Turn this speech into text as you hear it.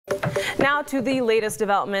Now to the latest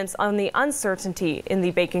developments on the uncertainty in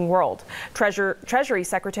the banking world. Treasury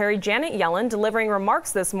Secretary Janet Yellen delivering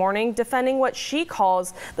remarks this morning defending what she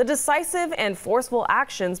calls the decisive and forceful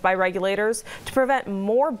actions by regulators to prevent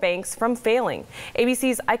more banks from failing.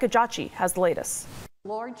 ABC's Ika Jachi has the latest.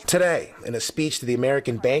 Today, in a speech to the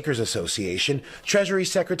American Bankers Association, Treasury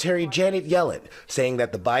Secretary Janet Yellen saying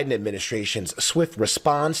that the Biden administration's swift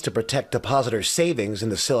response to protect depositors' savings in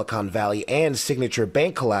the Silicon Valley and Signature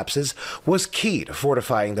Bank collapses was key to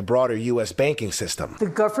fortifying the broader U.S. banking system. The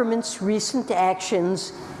government's recent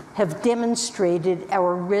actions have demonstrated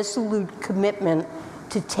our resolute commitment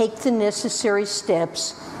to take the necessary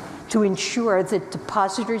steps to ensure that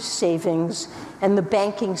depositors' savings and the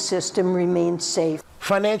banking system remain safe.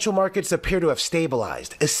 Financial markets appear to have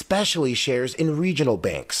stabilized, especially shares in regional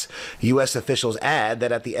banks. U.S. officials add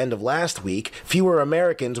that at the end of last week, fewer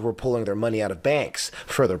Americans were pulling their money out of banks,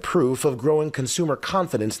 further proof of growing consumer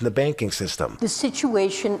confidence in the banking system. The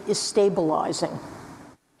situation is stabilizing,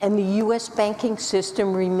 and the U.S. banking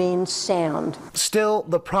system remains sound. Still,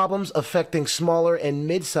 the problems affecting smaller and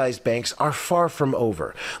mid-sized banks are far from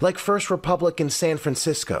over, like First Republic in San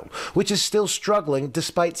Francisco, which is still struggling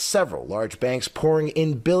despite several large banks pouring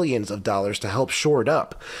in billions of dollars to help shore it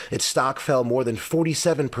up. Its stock fell more than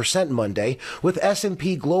 47% Monday, with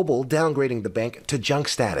S&P Global downgrading the bank to junk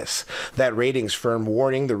status. That ratings firm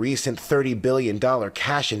warning the recent $30 billion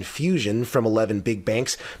cash infusion from 11 big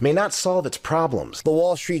banks may not solve its problems. The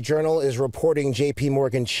Wall Street Journal is reporting J.P.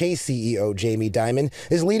 Morgan Chase CEO Jamie Dimon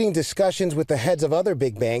is leading discussions with the heads of other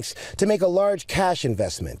big banks to make a large cash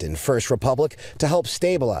investment in First Republic to help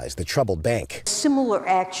stabilize the troubled bank. Similar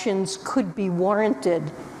actions could be warranted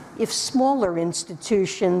if smaller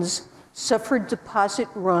institutions suffered deposit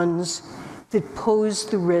runs that pose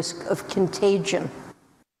the risk of contagion.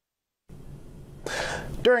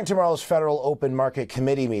 During tomorrow's Federal Open Market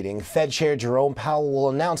Committee meeting, Fed Chair Jerome Powell will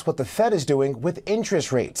announce what the Fed is doing with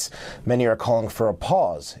interest rates. Many are calling for a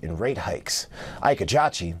pause in rate hikes. Ika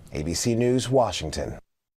Jachi, ABC News, Washington.